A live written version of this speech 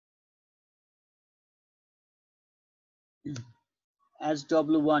As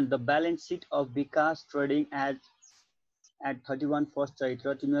W1, the balance sheet of Vikas Trading at 31 first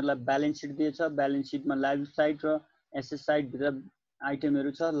Chaitra तिमीहरुलाई balance seat दिएछ balance सिटमा live side र asset side भित्र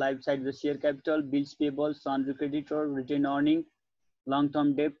आइटमहरु छ live side the share capital bills payable sundry creditor retain earning long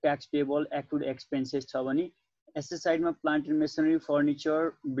term debt tax payable एक्रुड expenses छ भने asset साइडमा plant and machinery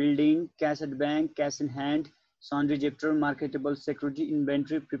furniture building cash at bank cash in hand sundry debtor marketable security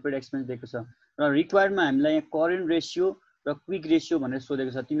inventory prepaid expense दिएको छ र रिक्वायर्डमा हामीलाई यहाँ current ratio र quick ratio भनेर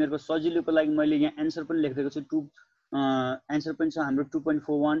सोधेको छ तिमीहरुको सजिलोको लागि मैले यहाँ एन्सर पनि लेखिदिएको छु एन्सर पनि छ हाम्रो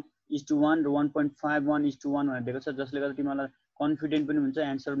 2.41:1 र 1.51:1 भनेर दिएको छ जसले गर्दा तिमीहरुलाई कन्फिडेन्ट पनि हुन्छ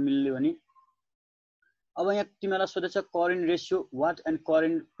एन्सर मिल्यो भने अब यहाँ तिमीहरुलाई सोधेछ current ratio what and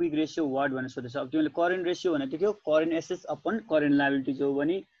current quick ratio what भनेर सोधेछ अब तिमीले करेन्ट रेसियो भनेको के हो current assets upon current liabilities हो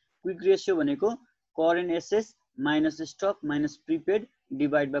भने क्विक रेसियो भनेको current assets minus stock minus prepaid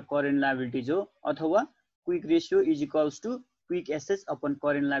divide by current liabilities हो अथवा quick ratio is equals to quick assets upon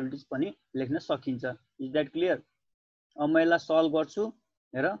current liabilities पनि लेख्न सकिन्छ इज दैट क्लियर अब म यसलाई सल्भ गर्छु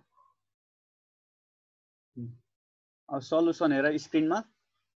हेर अब सल्युसन हेर स्क्रिनमा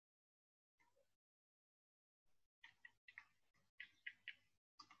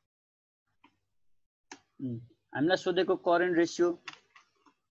हामीलाई सोधेको current ratio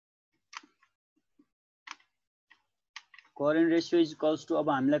is equals to अब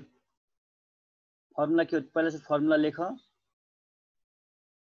हामीलाई फर्मुला के हो पहिला चाहिँ फर्मुला लेख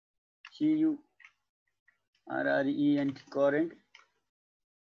CURRENT current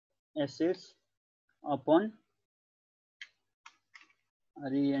assets upon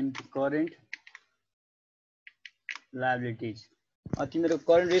current liabilities तिम्रो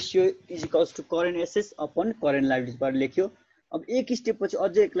current ratio is equals to current assets upon current liabilities बाट लेख्यो अब एक स्टेप पछि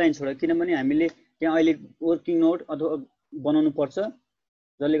अझै एक लाइन छोड किनभने हामीले त्यहाँ अहिले वर्किङ नोट अथवा बनाउनु पर्छ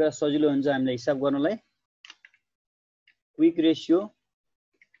जसले गर्दा सजिलो हुन्छ हामीलाई हिसाब गर्नलाई quick ratio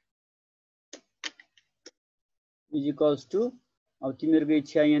is equals to अब तिमीहरुको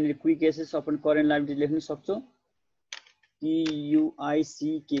इच्छा यहाँ quick assets upon current liabilities लेख्न सक्छौ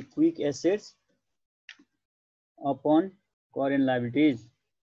QUICK quick assets upon current liabilities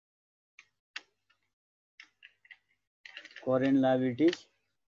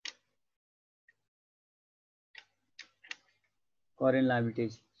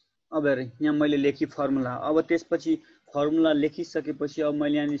अब हेर यहाँ मैले लेखी फर्मुला अब त्यसपछि फर्मुला लेखिसकेपछि अब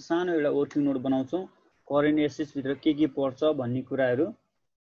मैले यहाँ सानो एउटा वर्किङ नोट बनाउँछु करेन्ट एसेट्स भित्र के पर्छ भन्ने कुराहरु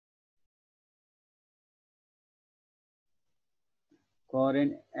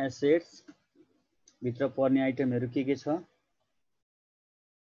करेन्ट एसेट्स भित्र पर्ने आइटमहरु के छ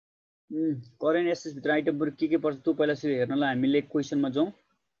करेन्ट एसेट्स भित्र आइटमहरु के पर्छ त्यो पहिला सुरु हेर्नलाई हामीले क्वेशनमा जाउँ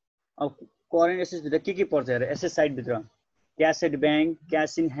अब करेन्ट एसेट्स भित्र के पर्छ हेर एसेट साइड भित्र cash at bank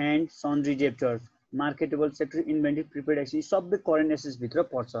cash in hand sundry debtors marketable security inventory prepaid expense सबै करेन्ट एसेट्स भित्र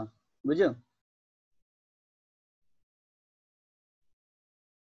पर्छ बुझ्यौ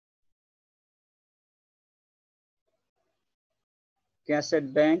cash at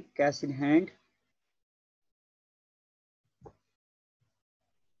bank cash in hand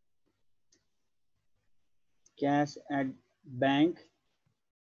cash at bank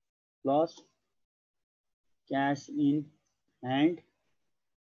plus cash in hand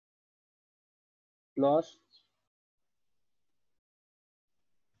plus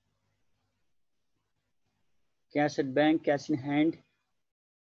cash at bank cash in hand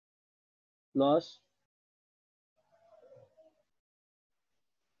plus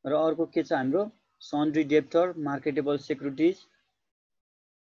र अर्को के छ हाम्रो sundry debtor marketable securities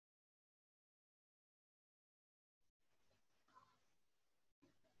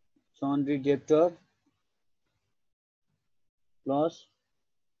sundry debtor plus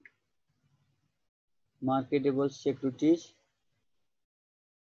marketable securities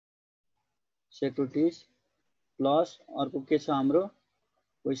plus अर्को के छ हाम्रो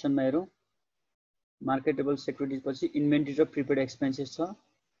क्वेशनमा हेरौं मार्केटेबल सेक्युरिटीज पछि इन्भेन्टरी र प्रिपेड एक्सपेन्सेस छ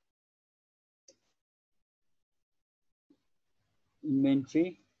इन्भेन्टरी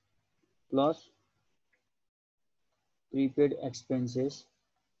प्लस प्रिपेड एक्सपेन्सेस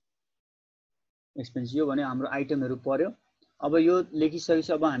यो भने हाम्रो आइटमहरु पर्यो अब यो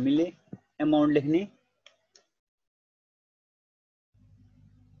लेखिसकेपछि अब हामीले अमाउन्ट लेख्ने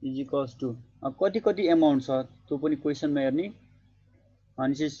इज इक्वल्स टु अब कति अमाउन्ट छ त्यो पनि क्वेशनमा हेर्ने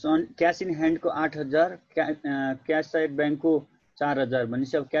भनेपछि क्याश इन ह्यान्ड को 8000 क्याश एट बैंक को 4000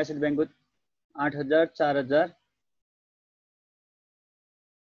 भनेपछि अब क्याश एट बैंक को 8000 4000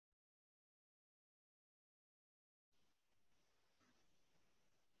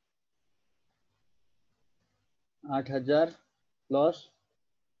 8000 प्लस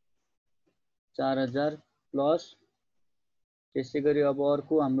 4000 प्लस त्यसैगरी अब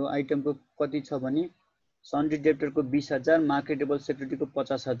अर्को हाम्रो आइटमको कति छ भने sundry डेब्टरको 20,000 marketable सेक्युरिटीको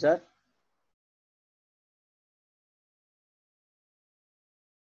 50,000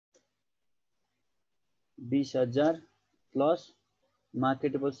 20,000 plus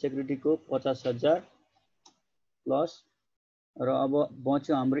marketable सेक्युरिटीको 50,000 plus र अब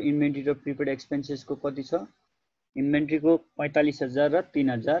बच्यो हाम्रो इन्भेन्ट्री र प्रिपेड एक्सपेन्सेसको कति छ इन्भेन्ट्रीको 45,000 र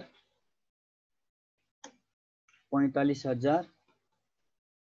 3,000 45,000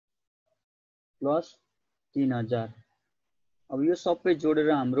 प्लस 3,000 अब यो सबै जोडेर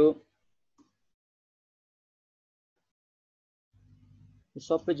हाम्रो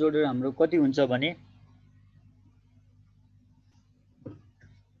 'कति हुन्छ भने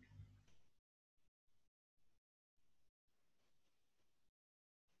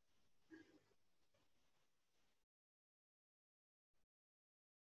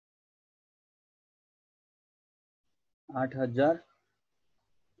 8,000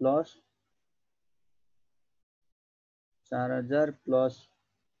 plus 4,000 plus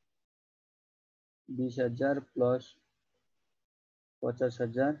 20,000 plus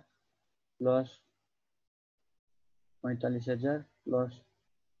 50,000 plus 45,000 plus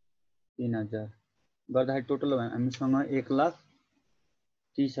 3,000 गर्दाखेरि टोटल हामीसँग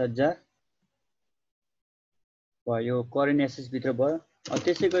 1,30,000 भयो करेन्ट एसेट्स भित्र भयो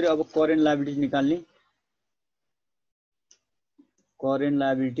त्यसैगरी अब करेन्ट लायबिलिटीज निकाल्ने करेन्ट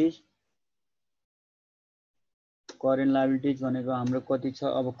लायबिलिटीज भनेको हाम्रो कति छ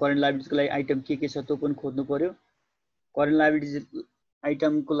अब करेन्ट लायबिलिटीजको लागि आइटम के छ त्यो पनि खोज्नु पर्यो करेन्ट लायबिलिटीज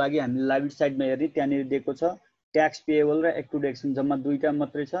आइटमको लागि हामीले लायबिलिटी साइडमा हेर्ने त्यहाँनिर दिएको छ ट्याक्स पेएबल र एक्रुड एक्सपेन्स जम्मा दुईटा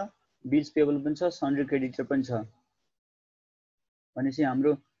मात्रै छ बिल्स पेएबल पनि छ सन्ड्री क्रेडिटर पनि छ भनेपछि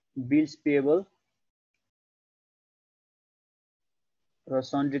हाम्रो बिल्स पेएबल र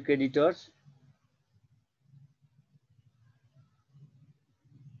sundry creditors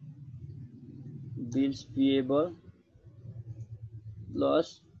bills payable plus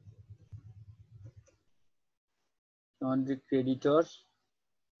sundry creditors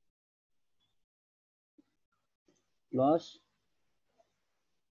plus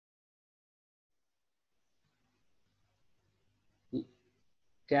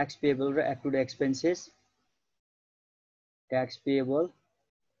tax payable र accrued expenses tax payable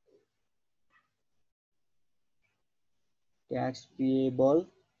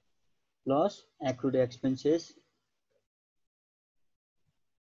plus accrued expenses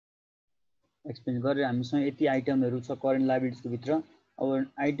expense गरेर हामीसँग यति आइटमहरु छ करेन्ट लायबिलिटीजको भित्र अब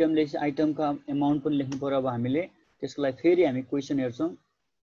आइटमको अमाउन्ट पनि लेख्नु पर्यो अब हामीले त्यसको लागि फेरि हामी क्वेशन हेर्छौं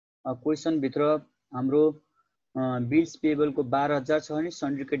क्वेशन भित्र हाम्रो बिल्स पेएबलको 12,000 छ भने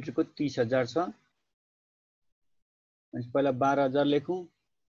सन्ड्री क्रेडिटरको 30,000 छ अनि पहिला 12,000 लेखौं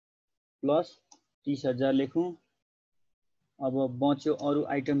प्लस 30,000 लेखौं अब बच्यो अरु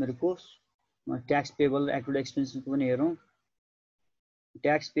आइटमहरुको ट्याक्स पेएबल र एक्रुड एक्सपेन्सेसको पनि हेरौं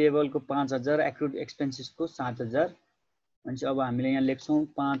ट्याक्स पेएबल को 5,000 एक्रुड एक्सपेन्सेस को 7,000 अनि अब हामीले यहाँ लेख्छौं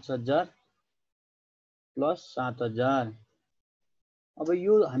 5,000 प्लस 7,000 अब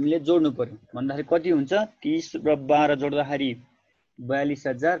यो हामीले जोड्नु पर्यो भन्दाखेरि कति हुन्छ 30 र 12 जोड्दाखेरि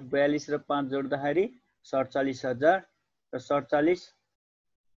 42,000 42 र 5 जोड्दाखेरि 47,000 र 47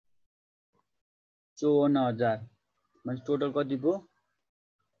 54,000 भने टोटल कति भयो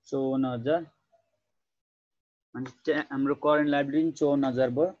 54,000 अनि हाम्रो करेन्ट लायबिलिटी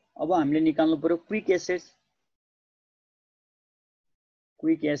 54,000 भयो अब हामीले निकाल्नु पर्यो quick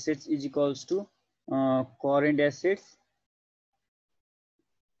assets is equals to current assets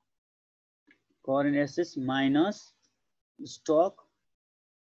minus stock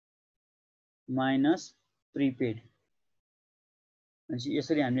minus prepaid अनि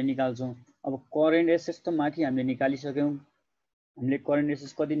यसरी हामीले निकाल्छौं अब करेन्ट एसेट्स त माथि हामीले निकालिसक्यौं हामीले करेन्ट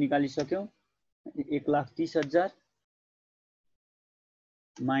एसेट्स कति निकालिसक्यौं 1,30,000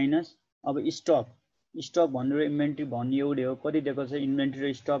 माइनस अब स्टक भनेर इन्भेन्ट्री भन्ने एउटै हो कति दिएको छ इन्भेन्ट्री र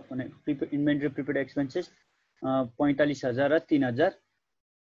स्टक भने इन्भेन्ट्री प्रिपेड एक्सपेन्सेस 45,000 र 3,000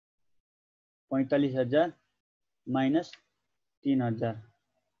 45,000 माइनस 3,000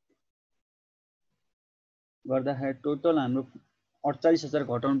 गर्दाखेरि टोटल हाम्रो 48,000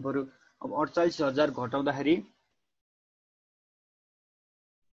 घटाउनु पर्यो अब 48,000 घटाउँदाखेरि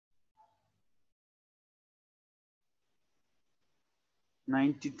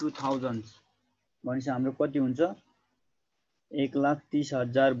 92,000 भनेपछि हाम्रो कति हुन्छ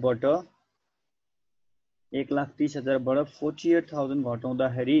 1,30,000 बाट 48,000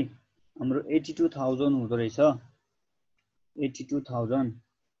 घटाउँदाखेरि हाम्रो 82,000 हुँदो रहेछ 82,000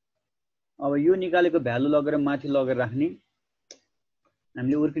 अब यो निकालेको भ्यालु लगेर माथि लगेर राख्ने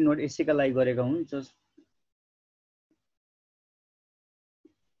हामीले वर्किङ नोट यसैका लागि गरेका हुन्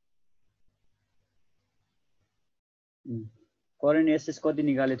करेन्ट एसेट्स कति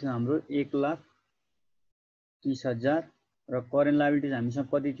निकालेको थियो हाम्रो 1,30,000 र करेन्ट लायबिलिटिज हामीसँग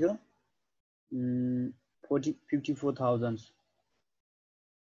कति थियो 54,000।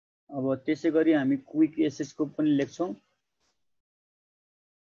 अब त्यसै गरी हामी क्विक एसेट्स को पनि लेख्छौं।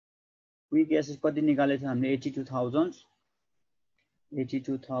 क्विक एसेट्स कति निकालेको थियो हामीले 82,000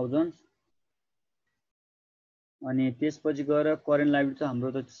 अनि त्यसपछि गएर करेन्ट लायबिलिटी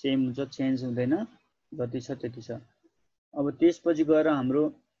हाम्रो त सेम हुन्छ, चेन्ज हुँदैन, जति छ त्यति छ। अब त्यसपछि गएर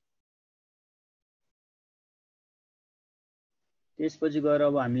हाम्रो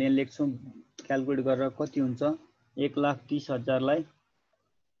अब हामीले यहाँ लेख्छौं क्याल्कुलेट गरेर कति हुन्छ 1,30,000 लाई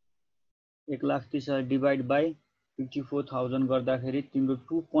 1,30,000 डिवाइड बाइ 54,000 गर्दाखेरि तिम्रो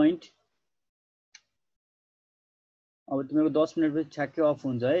 2 पोइन्ट, अब तिम्रो 10 मिनेट पछि ठ्याक्कै अफ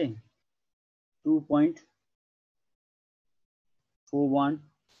हुन्छ है, 2.41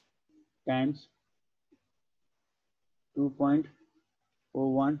 टाइम्स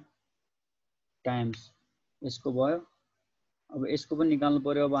 2.41 टाइम्स यसको भयो। अब यसको पनि निकाल्नु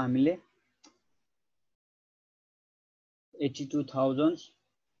पर्यो। अब हामीले 82,000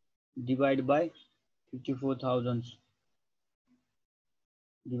 डिवाइड बाइ 54,000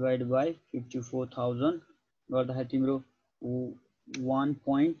 डिवाइड बाइ 54,000 गर्दाखेरि तिम्रो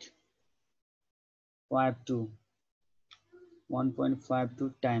 1.52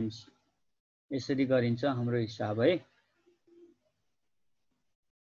 टाइम्स यसरी गरिन्छ हाम्रो हिसाब है।